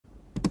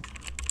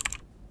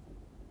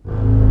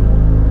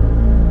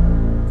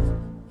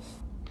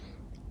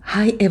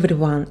Hi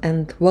everyone,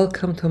 and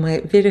welcome to my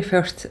very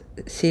first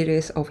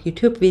series of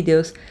YouTube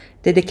videos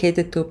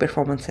dedicated to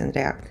performance in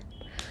React.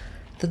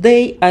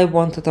 Today I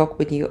want to talk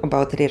with you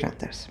about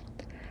re-renders.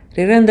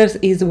 Re-renders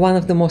is one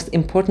of the most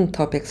important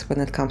topics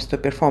when it comes to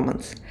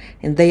performance,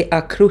 and they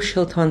are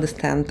crucial to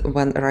understand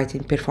when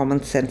writing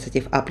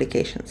performance-sensitive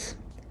applications.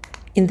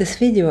 In this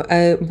video,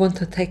 I want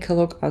to take a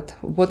look at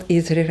what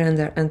is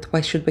re-render and why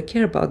should we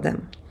care about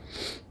them,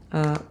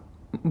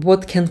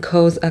 what can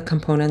cause a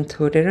component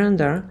to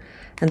re-render,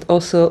 and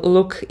also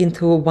look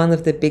into one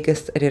of the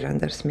biggest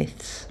re-render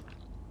myths.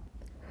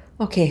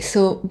 Okay,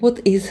 so what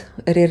is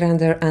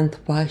re-render and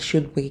why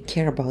should we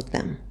care about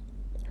them?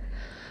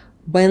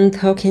 When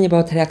talking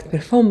about React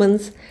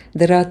performance,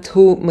 there are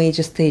two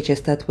major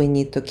stages that we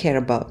need to care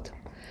about.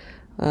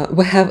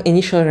 We have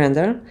initial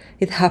render.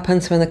 It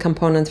happens when a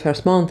component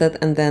first mounted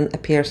and then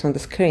appears on the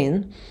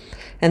screen.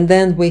 And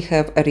then we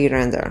have a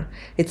re-render.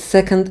 It's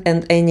second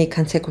and any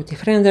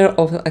consecutive render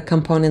of a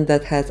component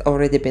that has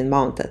already been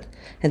mounted,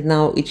 and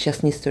now it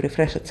just needs to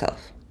refresh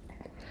itself.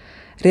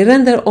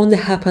 Re-render only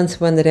happens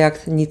when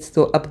React needs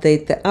to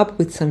update the app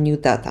with some new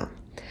data.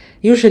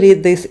 Usually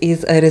this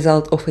is a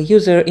result of a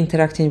user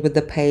interacting with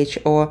the page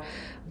or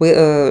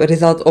a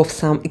result of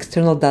some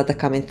external data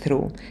coming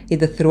through,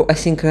 either through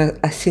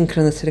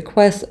asynchronous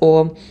requests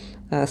or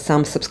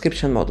some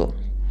subscription model.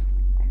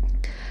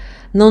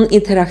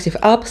 Non-interactive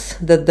apps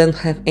that don't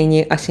have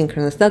any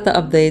asynchronous data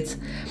updates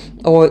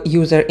or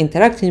user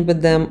interacting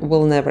with them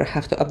will never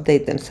have to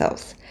update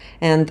themselves.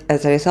 And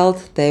as a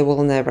result, they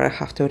will never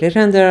have to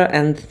re-render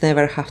and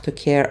never have to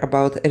care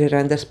about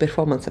re-render's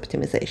performance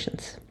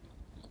optimizations.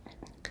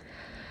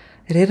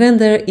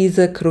 Re-render is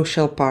a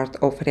crucial part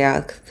of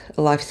React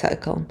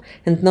lifecycle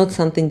and not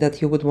something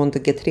that you would want to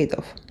get rid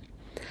of.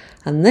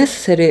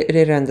 Unnecessary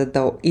re-render,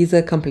 though, is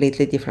a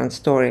completely different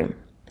story.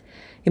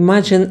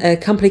 Imagine a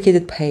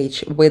complicated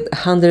page with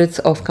hundreds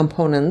of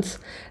components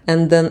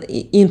and an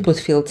input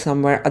field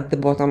somewhere at the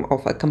bottom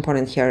of a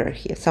component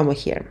hierarchy, somewhere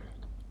here.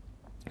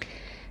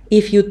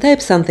 If you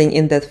type something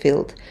in that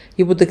field,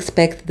 you would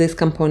expect this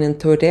component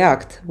to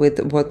react with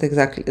what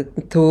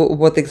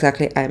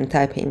exactly I am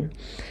typing.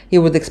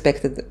 You would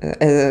expect it,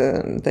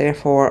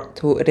 therefore,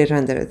 to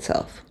re-render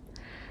itself.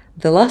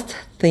 The last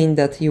thing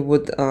that you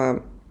would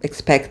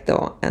expect,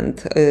 though,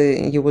 and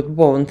you would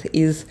want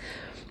is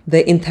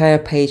the entire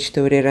page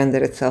to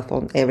re-render itself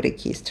on every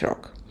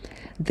keystroke.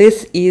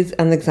 This is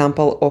an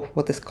example of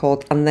what is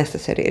called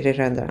unnecessary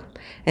re-render,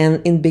 and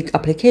in big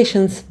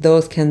applications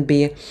those can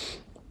be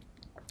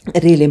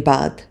really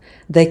bad.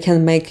 They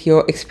can make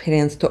your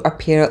experience to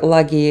appear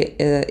laggy,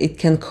 it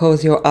can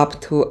cause your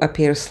app to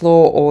appear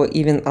slow or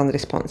even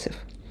unresponsive.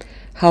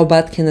 How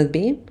bad can it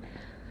be?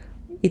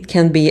 It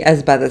can be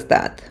as bad as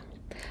that.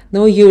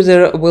 No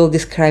user will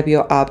describe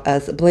your app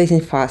as blazing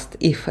fast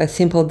if a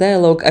simple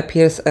dialog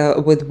appears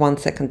with 1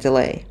 second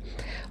delay,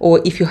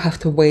 or if you have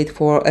to wait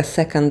for a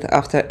second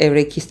after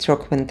every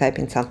keystroke when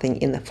typing something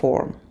in a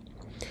form.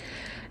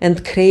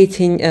 And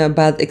creating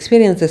bad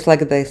experiences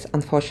like this,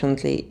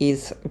 unfortunately,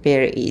 is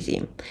very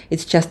easy.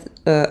 It's just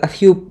a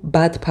few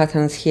bad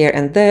patterns here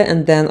and there,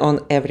 and then on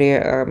every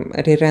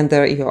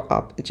re-render, your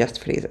app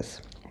just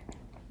freezes.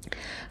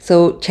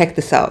 So check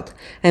this out.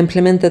 I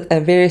implemented a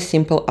very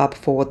simple app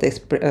for this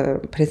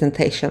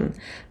presentation.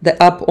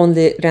 The app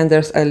only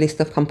renders a list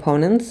of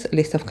components,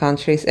 list of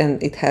countries,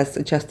 and it has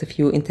just a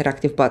few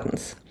interactive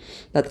buttons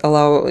that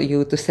allow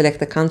you to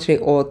select a country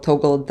or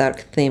toggle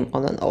dark theme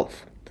on and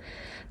off.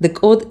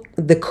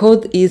 The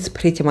code is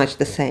pretty much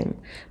the same,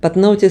 but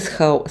notice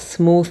how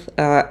smooth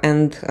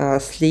and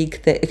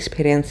sleek the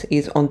experience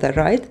is on the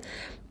right,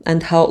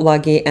 and how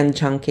laggy and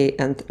junky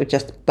and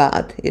just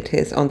bad it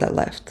is on the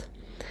left.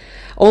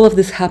 All of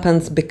this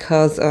happens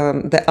because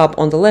the app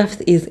on the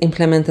left is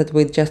implemented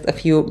with just a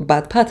few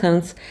bad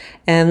patterns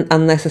and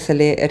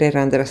unnecessarily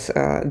re-renders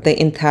the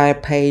entire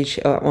page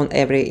on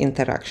every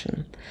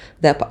interaction.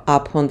 The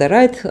app on the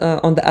right,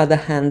 on the other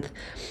hand,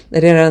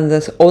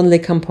 re-renders only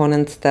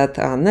components that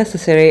are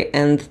necessary,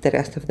 and the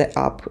rest of the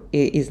app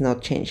is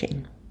not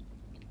changing.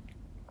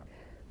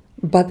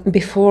 But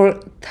before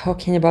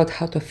talking about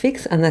how to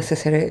fix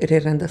unnecessary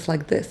re-renders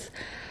like this,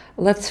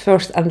 let's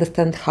first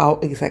understand how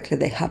exactly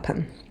they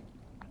happen.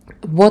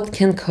 What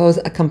can cause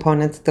a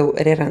component to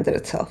re-render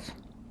itself?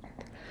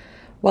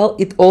 Well,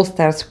 it all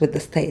starts with the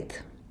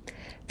state.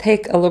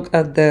 Take a look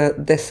at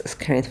this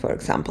screen, for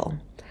example.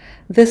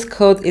 This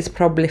code is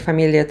probably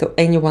familiar to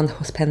anyone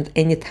who spent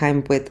any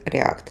time with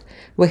React.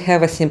 We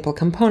have a simple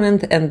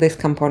component, and this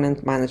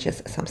component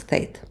manages some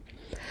state.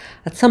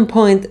 At some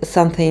point,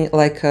 something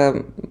like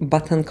a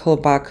button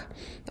callback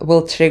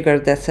will trigger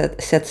the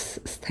set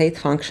state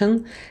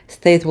function.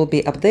 State will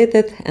be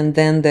updated, and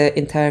then the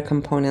entire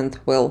component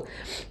will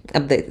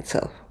update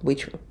itself,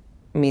 which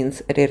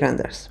means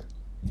re-renders.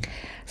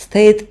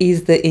 State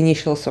is the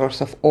initial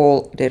source of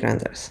all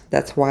re-renders.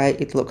 That's why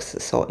it looks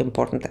so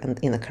important and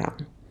in a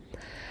crown.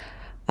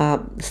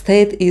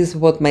 State is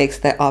what makes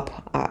the app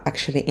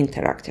actually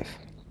interactive.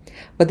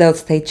 Without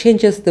state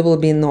changes, there will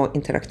be no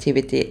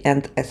interactivity,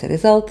 and as a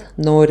result,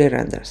 no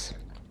re-renders.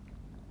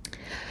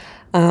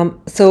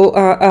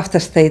 After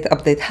state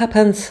update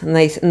happens,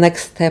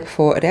 next step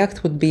for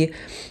React would be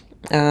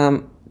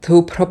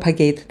to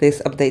propagate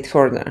this update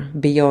further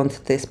beyond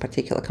this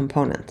particular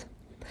component,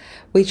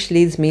 which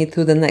leads me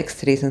to the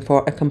next reason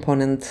for a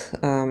component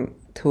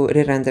to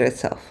re-render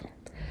itself,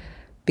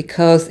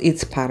 because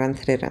its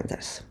parent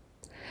re-renders.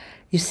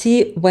 You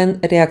see, when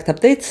React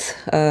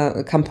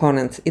updates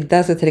components, it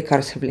does it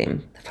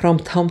recursively from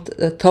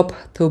top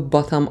to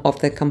bottom of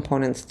the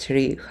component's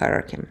tree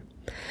hierarchy.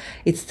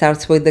 It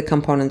starts with the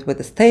component with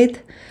the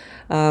state.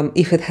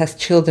 If it has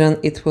children,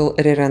 it will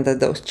re-render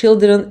those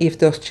children. If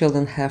those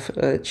children have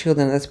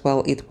children as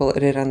well, it will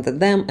re-render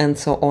them, and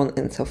so on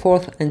and so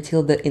forth,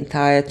 until the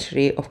entire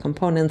tree of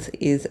components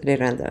is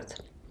re-rendered.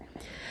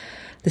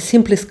 The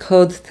simplest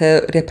code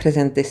to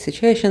represent this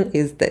situation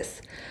is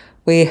this.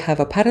 We have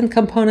a parent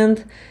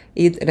component,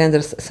 it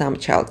renders some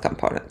child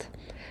component.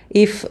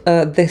 If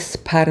this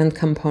parent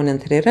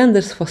component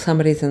re-renders for some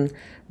reason,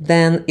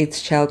 then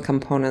its child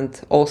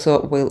component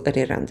also will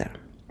re-render.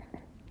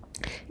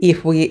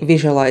 If we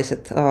visualize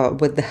it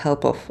with the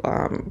help of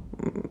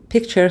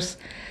pictures,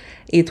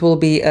 it will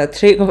be a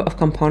tree of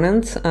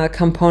components, a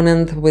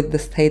component with the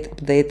state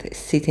update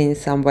sitting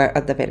somewhere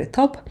at the very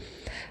top.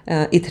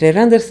 It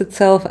re-renders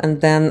itself, and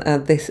then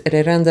this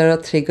re-render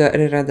trigger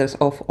re-renders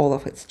of all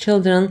of its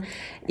children.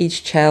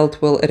 Each child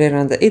will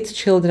re-render its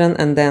children,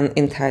 and then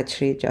entire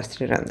tree just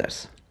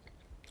re-renders.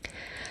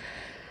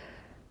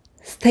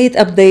 State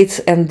updates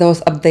and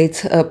those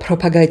updates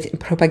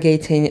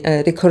propagating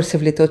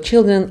recursively to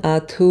children are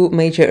two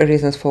major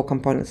reasons for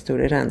components to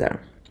re-render.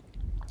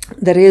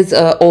 There is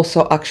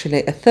also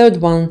actually a third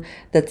one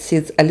that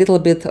sits a little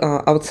bit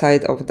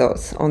outside of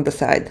those, on the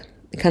side: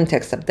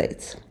 context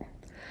updates.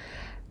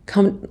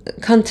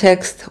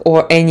 Context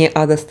or any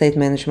other state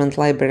management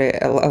library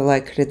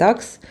like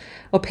Redux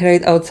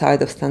operate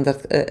outside of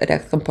standard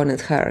React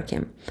components hierarchy.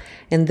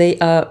 And they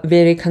are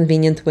very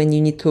convenient when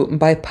you need to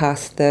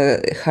bypass the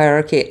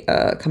hierarchy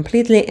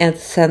completely and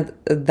send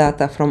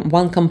data from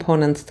one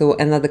component to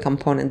another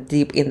component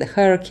deep in the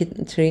hierarchy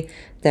tree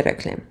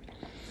directly.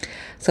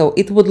 So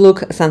it would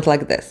look something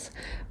like this.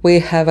 We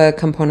have a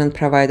component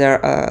provider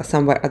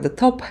somewhere at the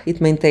top. It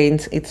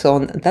maintains its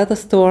own data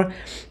store,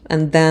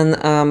 and then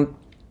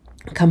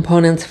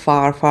components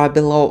far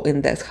below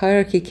in this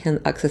hierarchy can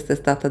access this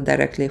data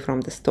directly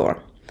from the store.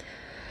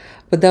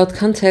 Without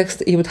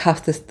context, you would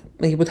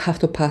have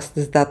to pass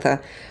this data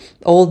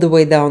all the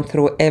way down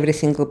through every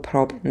single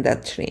prop in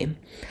that tree,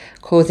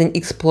 causing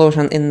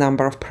explosion in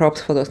number of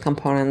props for those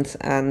components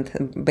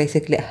and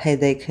basically a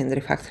headache in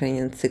refactoring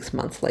in 6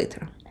 months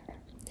later.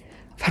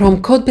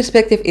 From code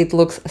perspective, it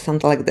looks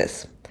something like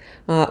this.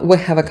 We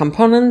have a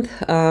component,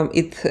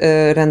 it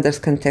renders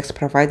context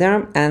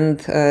provider, and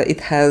it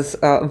has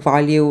a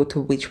value to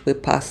which we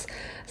pass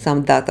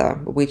some data,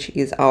 which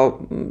is our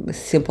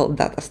simple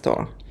data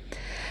store.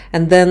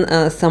 And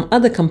then some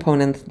other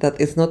component that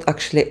is not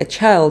actually a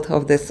child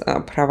of this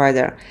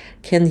provider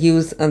can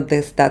use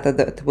this data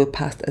that we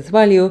passed as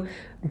value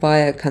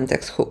via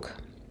context hook.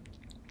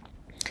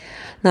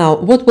 Now,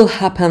 what will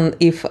happen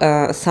if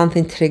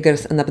something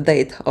triggers an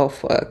update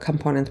of a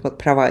component with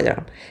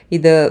provider,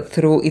 either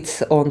through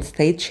its own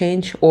state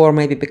change or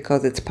maybe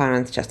because its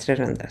parent just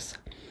re-renders?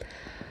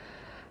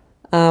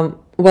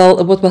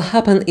 Well, what will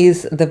happen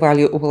is the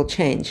value will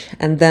change,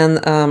 and then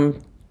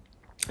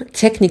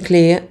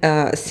technically,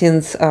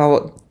 since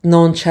our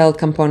non-child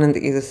component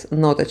is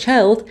not a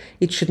child,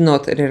 it should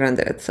not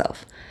re-render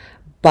itself.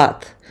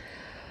 But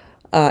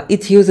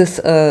it uses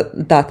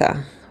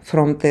data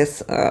from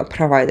this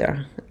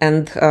provider.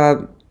 And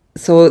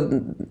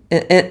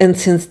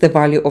since the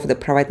value of the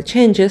provider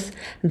changes,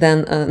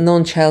 then a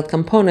non-child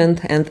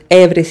component and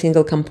every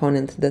single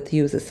component that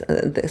uses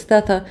this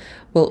data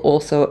will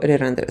also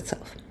re-render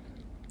itself.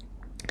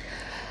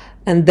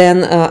 And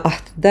then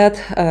after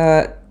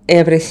that,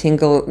 every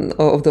single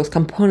of those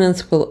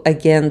components will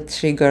again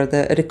trigger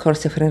the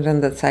recursive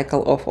re-rendered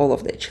cycle of all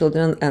of their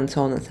children, and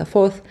so on and so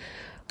forth,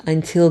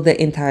 until the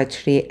entire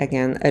tree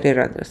again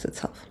re-renders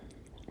itself.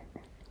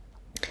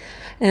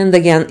 And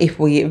again, if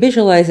we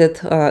visualize it,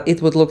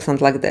 it would look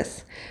something like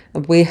this.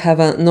 We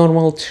have a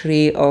normal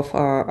tree of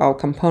our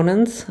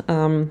components,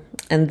 and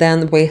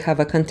then we have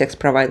a context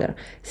provider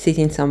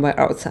sitting somewhere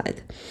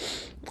outside.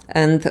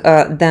 And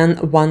then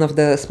one of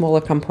the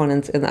smaller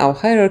components in our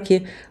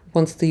hierarchy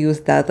wants to use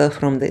data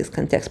from this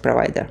context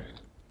provider.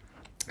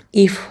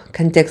 If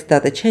context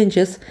data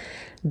changes,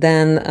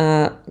 then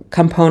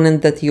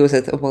component that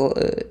uses it will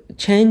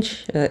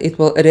change, it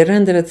will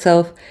re-render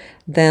itself,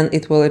 then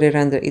it will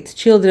re-render its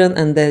children,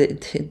 and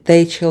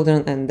their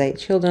children, and their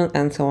children,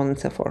 and so on and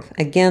so forth.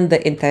 Again,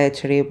 the entire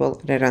tree will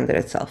re-render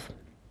itself.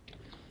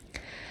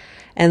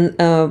 And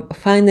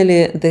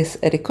finally, this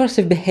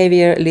recursive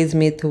behavior leads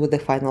me to the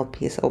final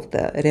piece of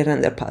the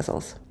re-render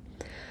puzzles,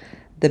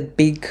 the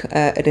big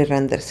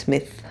re-render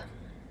smith.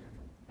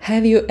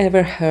 Have you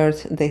ever heard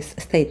this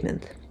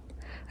statement?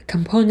 A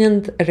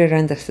component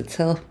re-renders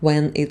itself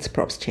when its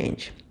props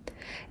change.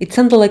 It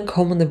sounds like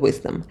common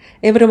wisdom.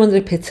 Everyone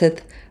repeats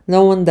it,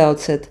 no one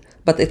doubts it,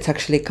 but it's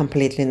actually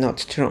completely not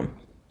true.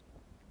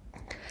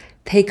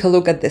 Take a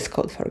look at this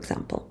code, for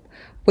example.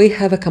 We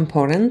have a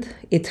component,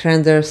 it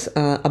renders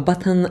a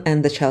button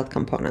and the child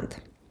component.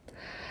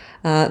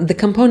 The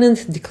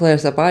component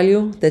declares a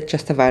value that's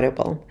just a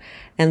variable,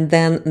 and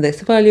then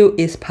this value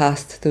is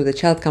passed to the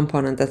child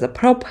component as a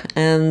prop,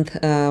 and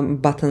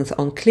buttons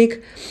on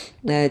click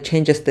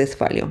changes this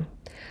value.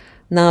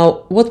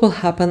 Now, what will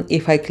happen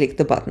if I click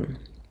the button?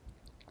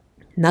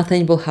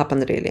 Nothing will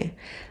happen really.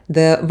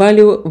 The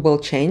value will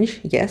change,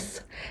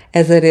 yes.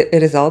 As a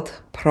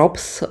result,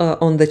 props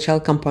on the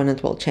child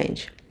component will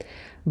change.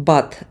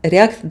 But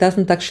React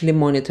doesn't actually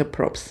monitor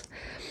props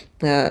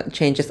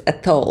changes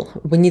at all.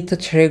 We need to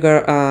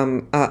trigger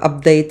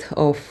update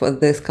of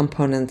this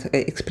component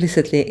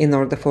explicitly in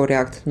order for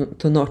React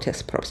to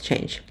notice props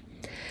change.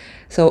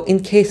 So in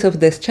case of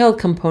this child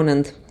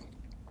component,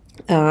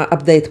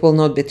 update will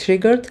not be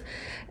triggered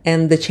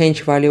and the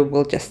change value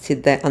will just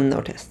sit there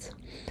unnoticed.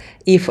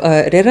 If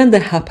a re-render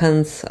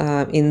happens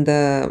in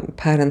the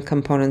parent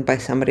component by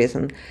some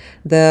reason,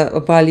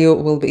 the value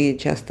will be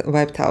just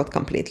wiped out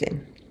completely.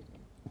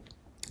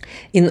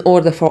 In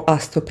order for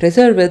us to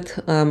preserve it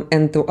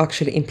and to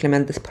actually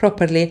implement this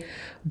properly,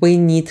 we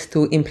need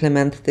to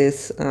implement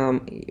this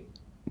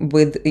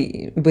with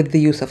the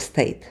use of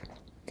state.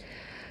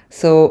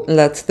 So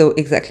let's do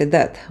exactly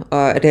that.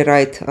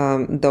 Rewrite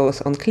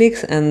those on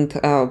clicks and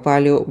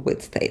value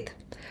with state.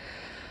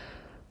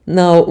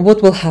 Now,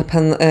 what will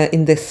happen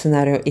in this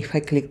scenario if I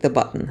click the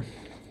button?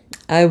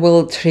 I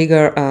will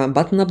trigger a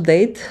button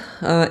update.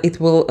 It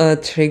will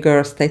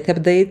trigger state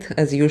update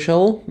as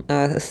usual.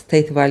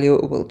 State value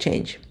will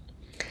change.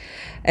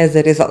 As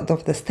a result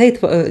of the state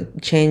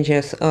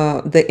changes,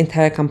 the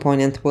entire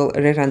component will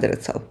re-render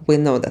itself. We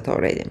know that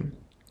already.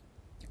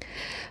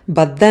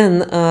 But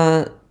then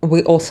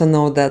we also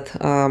know that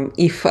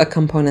if a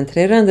component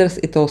re-renders,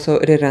 it also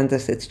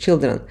re-renders its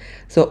children.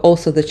 So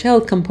also the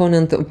child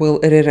component will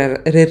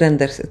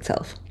re-renders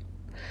itself.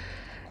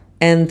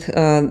 And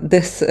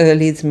this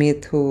leads me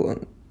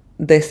to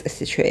this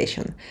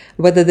situation.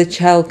 Whether the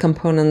child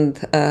component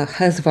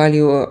has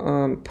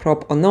value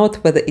prop or not,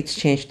 whether it's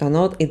changed or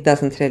not, it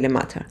doesn't really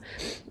matter.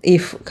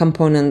 If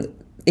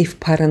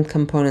parent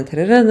component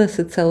re-renders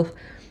itself,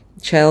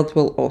 child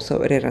will also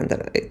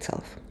re-render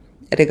itself,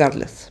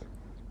 regardless.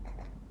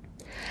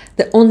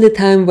 The only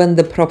time when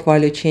the prop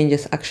value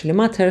changes actually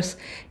matters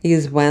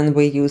is when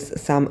we use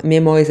some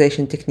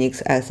memoization techniques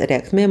as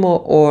React Memo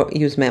or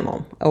use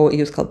Memo or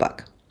use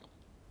callback.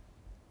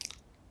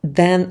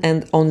 Then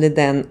and only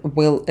then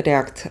will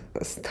React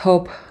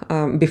stop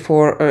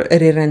before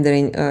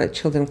re-rendering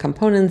children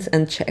components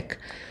and check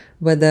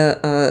whether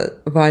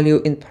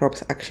value in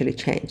props actually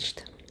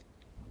changed.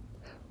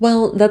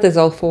 Well, that is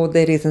all for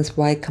the reasons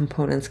why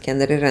components can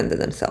re-render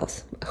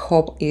themselves.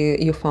 Hope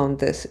you found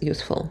this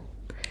useful.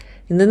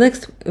 In the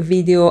next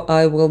video,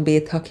 I will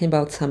be talking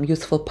about some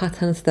useful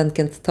patterns that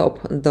can stop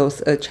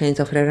those chains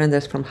of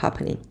re-renders from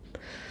happening.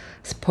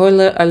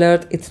 Spoiler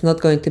alert, it's not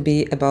going to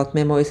be about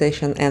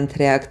memoization and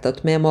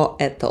React.memo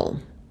at all.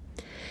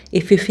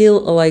 If you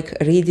feel like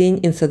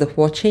reading instead of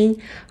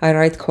watching, I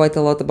write quite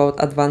a lot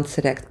about advanced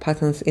React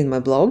patterns in my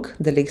blog.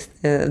 The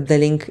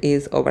link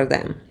is over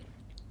there.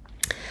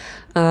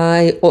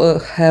 I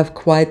have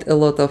quite a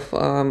lot of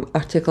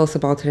articles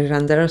about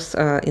re-renders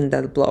in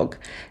that blog.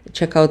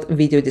 Check out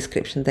video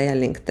description, they are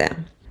linked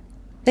there.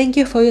 Thank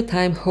you for your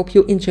time, hope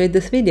you enjoyed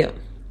this video.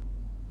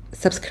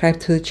 Subscribe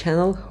to the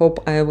channel,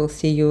 hope I will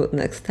see you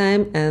next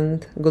time,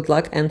 and good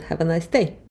luck and have a nice day.